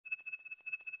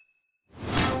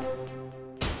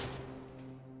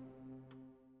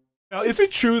Now, is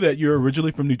it true that you're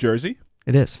originally from New Jersey?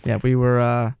 It is. Yeah, we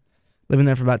were living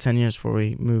there for about 10 years before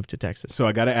we moved to Texas. So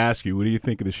I got to ask you, what do you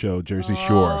think of the show Jersey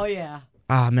Shore? Oh, yeah.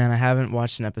 Ah, man, I haven't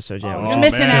watched an episode yet. You're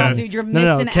missing out, dude. You're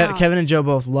missing out. Kevin and Joe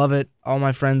both love it. All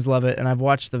my friends love it. And I've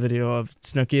watched the video of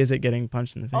Snooki Is It getting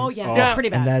punched in the face. Oh, yes. That's pretty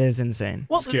bad. And that is insane.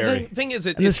 Well, Scary. the thing is,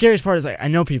 and the scariest part is, like, I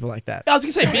know people like that. I was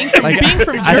going to say, being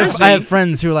from Jersey. I have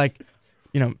friends who, like,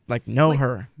 know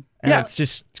her. And it's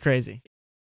just crazy.